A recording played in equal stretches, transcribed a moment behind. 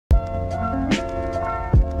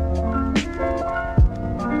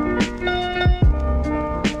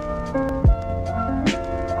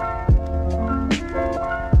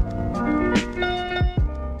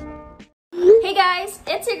guys,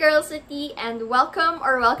 it's your girl Sittie and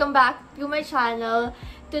welcome back to my channel.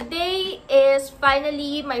 Today is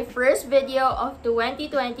finally my first video of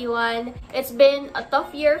 2021. It's been a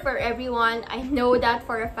tough year for everyone. I know that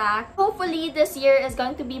for a fact. Hopefully this year is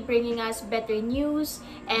going to be bringing us better news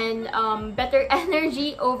and better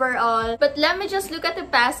energy overall. But let me just look at the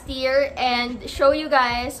past year and show you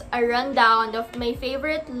guys a rundown of my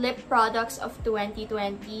favorite lip products of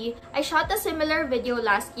 2020. I shot a similar video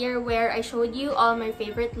last year where I showed you all my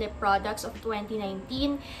favorite lip products of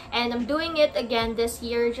 2019, and I'm doing it again this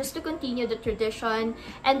year just to continue the tradition.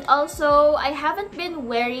 And also, I haven't been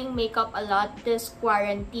wearing makeup a lot this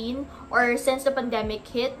quarantine or since the pandemic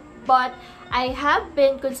hit, but I have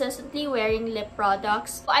been consistently wearing lip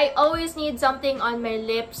products. I always need something on my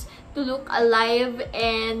lips to look alive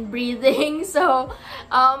and breathing. So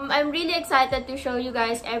I'm really excited to show you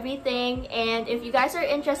guys everything, and if you guys are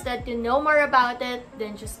interested to know more about it,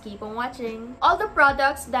 then just keep on watching. All the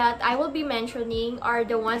products that I will be mentioning are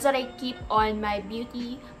the ones that I keep on my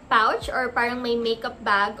beauty pouch or parang my makeup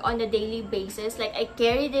bag on a daily basis. Like, I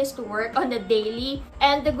carry this to work on a daily,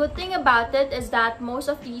 and the good thing about it is that most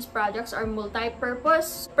of these products are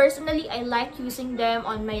multi-purpose. Personally, I like using them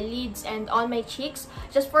on my lids and on my cheeks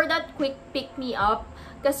just for that quick pick-me-up.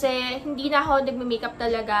 Kasi hindi na ako nagme-makeup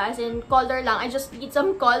talaga, as in color lang. I just need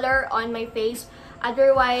some color on my face.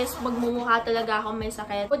 Otherwise, magmumukha talaga akong may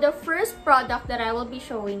sakit. So the first product that I will be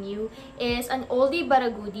showing you is an oldie but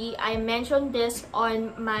a goodie. I mentioned this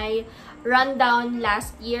on my rundown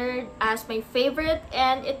last year as my favorite,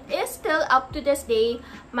 and it is still up to this day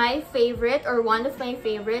my favorite or one of my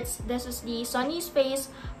favorites. This is the Sunnies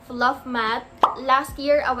Face Fluffmatte. Last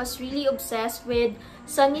year, I was really obsessed with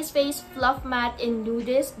Sunnies Face Fluffmatte in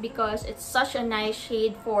Nudist because it's such a nice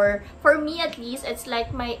shade for me at least. It's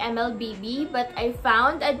like my MLBB, but I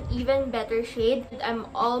found an even better shade. I'm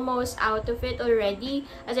almost out of it already,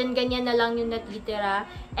 as in ganyan na lang yung natitira.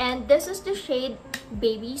 And this is the shade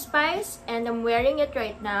Baby Spice, and I'm wearing it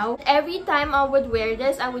right now. Every time I would wear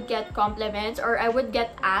this, I would get compliments or I would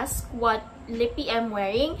get asked what lippy I'm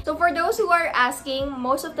wearing. So for those who are asking,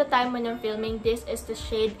 most of the time when I'm filming, this is the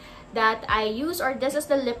shade that I use, or this is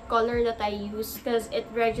the lip color that I use, because it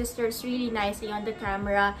registers really nicely on the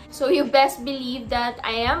camera. So you best believe that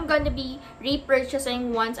I am gonna be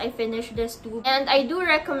repurchasing once I finish this tube. And I do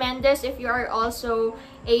recommend this if you are also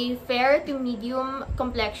a fair to medium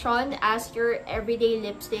complexion as your everyday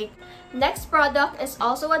lipstick. Next product is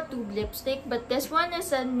also a tube lipstick, but this one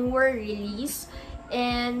is a newer release.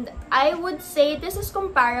 And I would say this is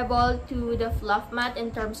comparable to the Fluffmatte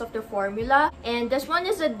in terms of the formula. And this one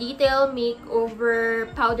is a Detail Makeover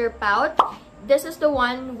Powder Pout. This is the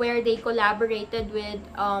one where they collaborated with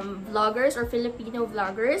vloggers or Filipino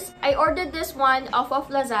vloggers. I ordered this one off of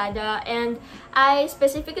Lazada, and I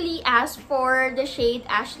specifically asked for the shade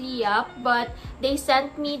Ashley Up, but they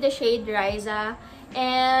sent me the shade Raiza.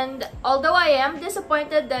 And although I am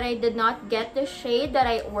disappointed that I did not get the shade that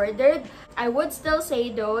I ordered, I would still say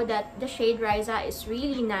though that the shade Raiza is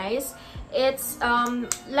really nice. It's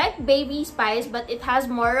like Baby Spice, but it has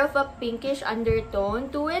more of a pinkish undertone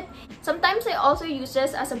to it. Sometimes I also use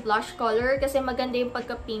this as a blush color kasi maganda yung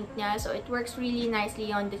pagka-pink niya, so it works really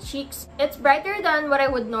nicely on the cheeks. It's brighter than what I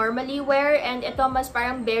would normally wear, and ito mas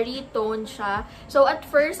parang berry tone siya. So at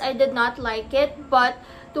first, I did not like it, but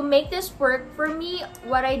to make this work for me,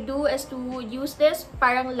 what I do is to use this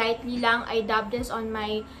parang lightly lang. I dab this on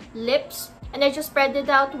my lips, and I just spread it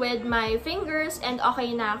out with my fingers, and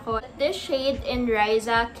okay na ako. This shade in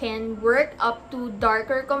Raiza can work up to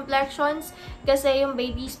darker complexions kasi yung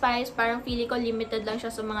Baby Spice parang feeling ko limited lang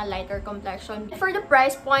siya sa mga lighter complexion. For the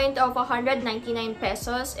price point of 199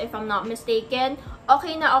 pesos, if I'm not mistaken,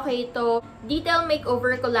 okay na okay ito. Detail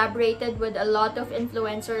Makeover collaborated with a lot of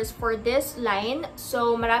influencers for this line,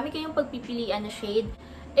 so marami kayong pagpipilian na shade.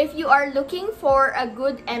 If you are looking for a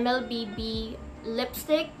good MLBB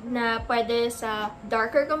lipstick na pwede sa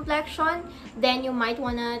darker complexion, then you might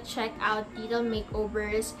wanna check out Detail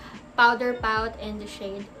Makeover's Powder Pout in the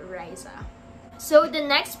shade Raiza. So the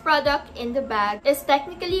next product in the bag is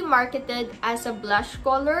technically marketed as a blush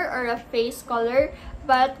color or a face color,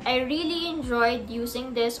 but I really enjoyed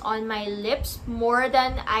using this on my lips more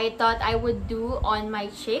than I thought I would do on my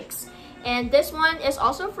cheeks. And this one is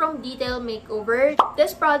also from Detail Makeover.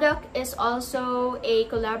 This product is also a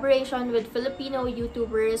collaboration with Filipino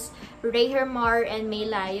YouTubers Rayher Mar and May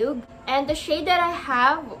Layug. And the shade that I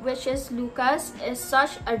have, which is Lucas, is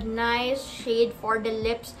such a nice shade for the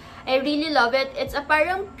lips. I really love it. It's a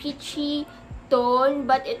parang peachy tone,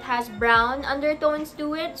 but it has brown undertones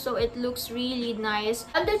to it, so it looks really nice.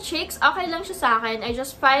 On the cheeks, okay lang siya sa akin. I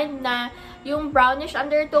just find na yung brownish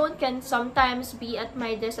undertone can sometimes be at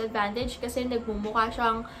my disadvantage kasi nagmumukha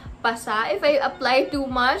siyang pasa if I apply too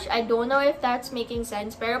much. I don't know if that's making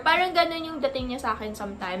sense, pero parang ganun yung dating niya sa akin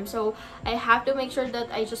sometimes. So, I have to make sure that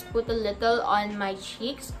I just put a little on my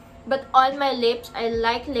cheeks. But on my lips, I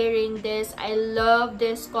like layering this. I love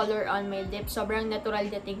this color on my lips. Sobrang natural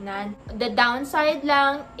na tingnan. The downside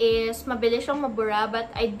lang is mabilis siyang mabura,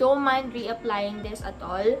 but I don't mind reapplying this at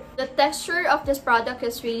all. The texture of this product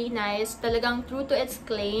is really nice. Talagang true to its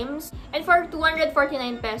claims. And for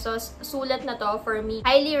 249 pesos, sulat na to for me.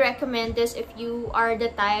 Highly recommend this if you are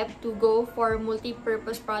the type to go for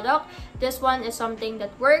multi-purpose product. This one is something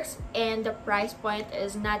that works, and the price point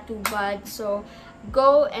is not too bad. So,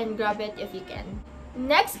 go and grab it if you can.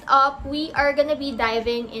 Next up, we are gonna be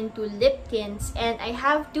diving into lip tints, and I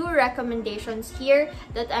have two recommendations here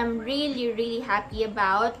that I'm really happy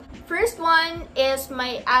about. First one is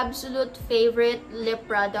my absolute favorite lip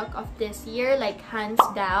product of this year, like hands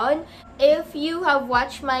down. If you have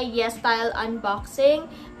watched my YesStyle unboxing,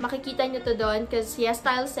 makikita nyo to doon because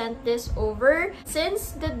YesStyle sent this over.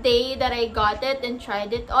 Since the day that I got it and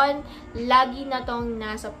tried it on, lagi na tong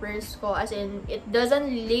nasa purse ko. As in, it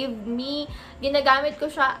doesn't leave me. Ginagamit ko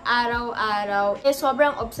siya araw-araw.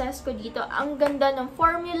 Sobrang obsessed ko dito. Ang ganda ng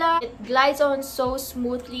formula. It glides on so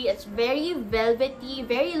smoothly. It's very velvety,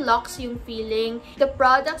 very luxe yung feeling. The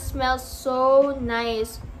product smells so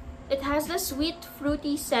nice. It has the sweet,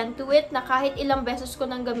 fruity scent to it na kahit ilang beses ko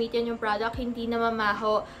nang gamitin yung product, hindi na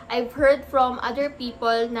mamaho. I've heard from other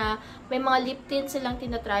people na may mga lip tints silang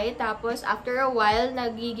tinatry, tapos after a while,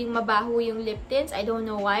 nagiging mabaho yung lip tints. I don't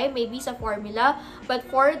know why. Maybe sa formula. But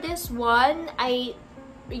for this one, I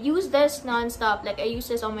use this non-stop. Like, I use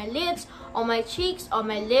this on my lids, on my cheeks, on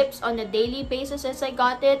my lips, on a daily basis since I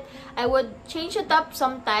got it. I would change it up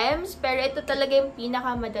sometimes, pero ito talaga yung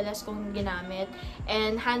pinakamadalas kong ginamit.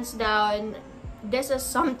 And hands down, this is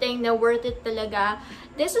something na worth it talaga.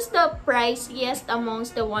 This is the priciest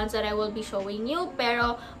amongst the ones that I will be showing you,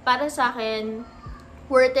 pero para sa akin,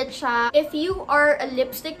 worth it siya. If you are a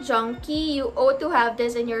lipstick junkie, you ought to have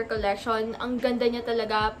this in your collection. Ang ganda niya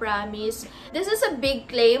talaga, promise. This is a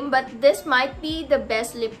big claim, but this might be the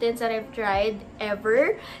best lip tints that I've tried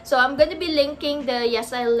ever. So I'm gonna be linking the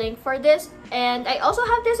YesStyle link for this. And I also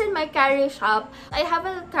have this in my Carry shop. I have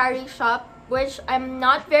a Carry shop which I'm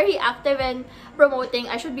not very active in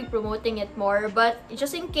promoting. I should be promoting it more. But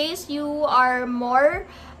just in case you are more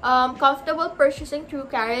comfortable purchasing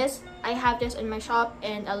through Caris, I have this in my shop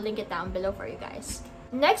and I'll link it down below for you guys.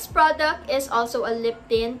 Next product is also a lip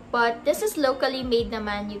tint, but this is locally made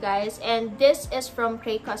naman, you guys. And this is from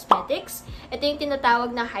Cray Cosmetics. Ito yung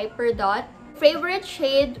tinatawag na Hyperdot. Favorite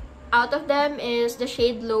shade out of them is the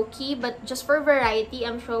shade Lowkey, but just for variety,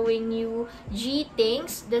 I'm showing you G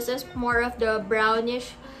Things. This is more of the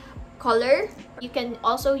brownish color. You can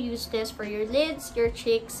also use this for your lids, your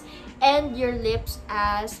cheeks, and your lips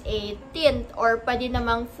as a tint, or pwede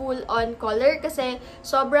namang full-on color kasi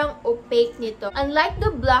sobrang opaque nito. Unlike the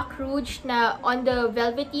Black Rouge na on the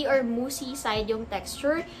velvety or moussey side yung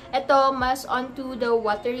texture, ito mas onto the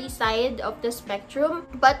watery side of the spectrum.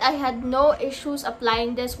 But I had no issues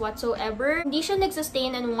applying this whatsoever. Hindi siya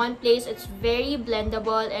nagsustain in one place. It's very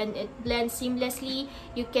blendable and it blends seamlessly.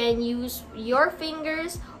 You can use your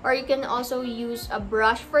fingers or you can also use a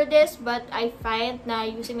brush for this, but I find na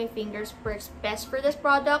using my fingers works best for this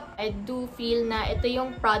product. I do feel na ito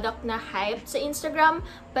yung product na hype sa Instagram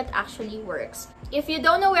but actually works. If you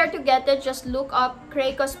don't know where to get it, just look up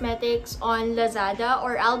Cray Cosmetics on Lazada,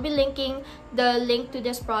 or I'll be linking the link to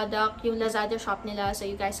this product, yung Lazada shop nila, so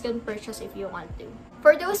you guys can purchase if you want to.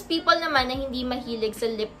 For those people naman na hindi mahilig sa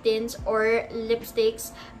lip tints or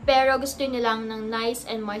lipsticks, pero gusto nyo lang ng nice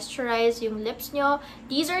and moisturize yung lips nyo,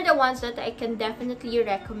 these are the ones that I can definitely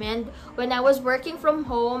recommend. When I was working from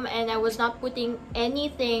home and I was not putting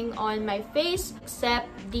anything on my face except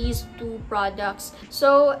these two products.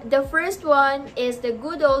 So, the first one is the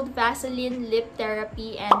good old Vaseline Lip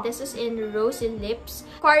Therapy, and this is in Rosy Lips.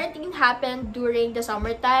 Quarantine happened during the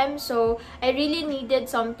summertime, so I really needed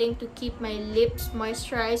something to keep my lips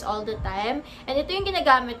moisturized all the time. And ito yung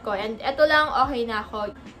ginagamit ko, and ito lang okay na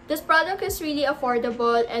ako. This product is really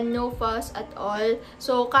affordable and no fuss at all.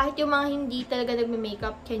 So, kahit yung mga hindi talaga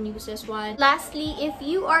nagme-makeup can use this one. Lastly, if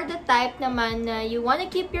you are the type naman na you want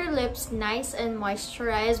to keep your lips nice and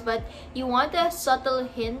moisturized but you want a subtle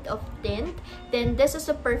hint of tint, then this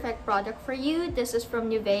is a perfect product for you. This is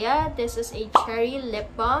from Nivea. This is a cherry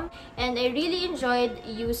lip balm. And I really enjoyed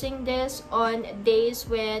using this on days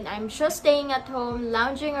when I'm just staying at home,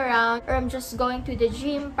 lounging around, or I'm just going to the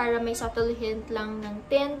gym para may subtle hint lang ng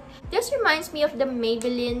tint. This reminds me of the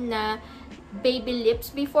Maybelline na baby lips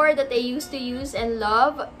before that I used to use and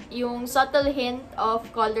love. Yung subtle hint of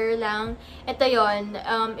color lang. Ito yon.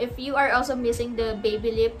 If you are also missing the baby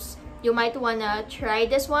lips, you might wanna try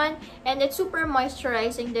this one. And it's super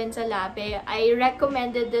moisturizing din sa labi. I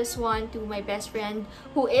recommended this one to my best friend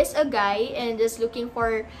who is a guy and is looking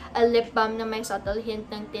for a lip balm na may subtle hint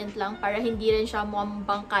ng tint lang para hindi rin siya mukhang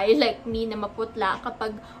bangkay like me na maputla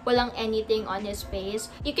kapag walang anything on his face.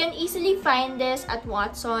 You can easily find this at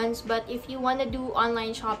Watson's, but if you wanna do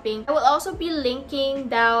online shopping, I will also be linking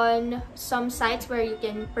down some sites where you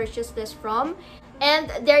can purchase this from.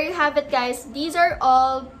 And there you have it, guys. These are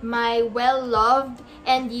all my well-loved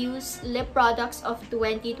and used lip products of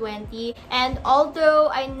 2020. And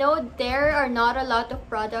although I know there are not a lot of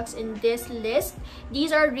products in this list,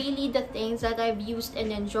 these are really the things that I've used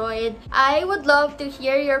and enjoyed. I would love to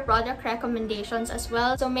hear your product recommendations as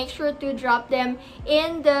well. So make sure to drop them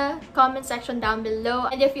in the comment section down below.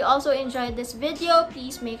 And if you also enjoyed this video,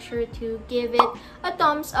 please make sure to give it a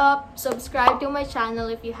thumbs up. Subscribe to my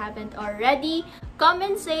channel if you haven't already.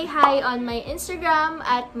 Comment, say hi on my Instagram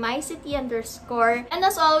at mysittie_. And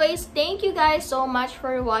as always, thank you guys so much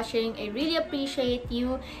for watching. I really appreciate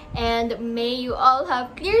you. And may you all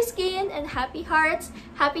have clear skin and happy hearts.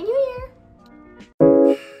 Happy New Year!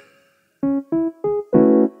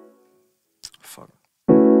 Fuck.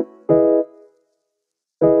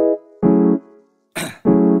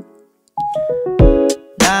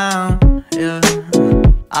 Down, yeah.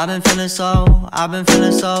 I've been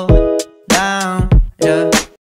feeling so down, yeah.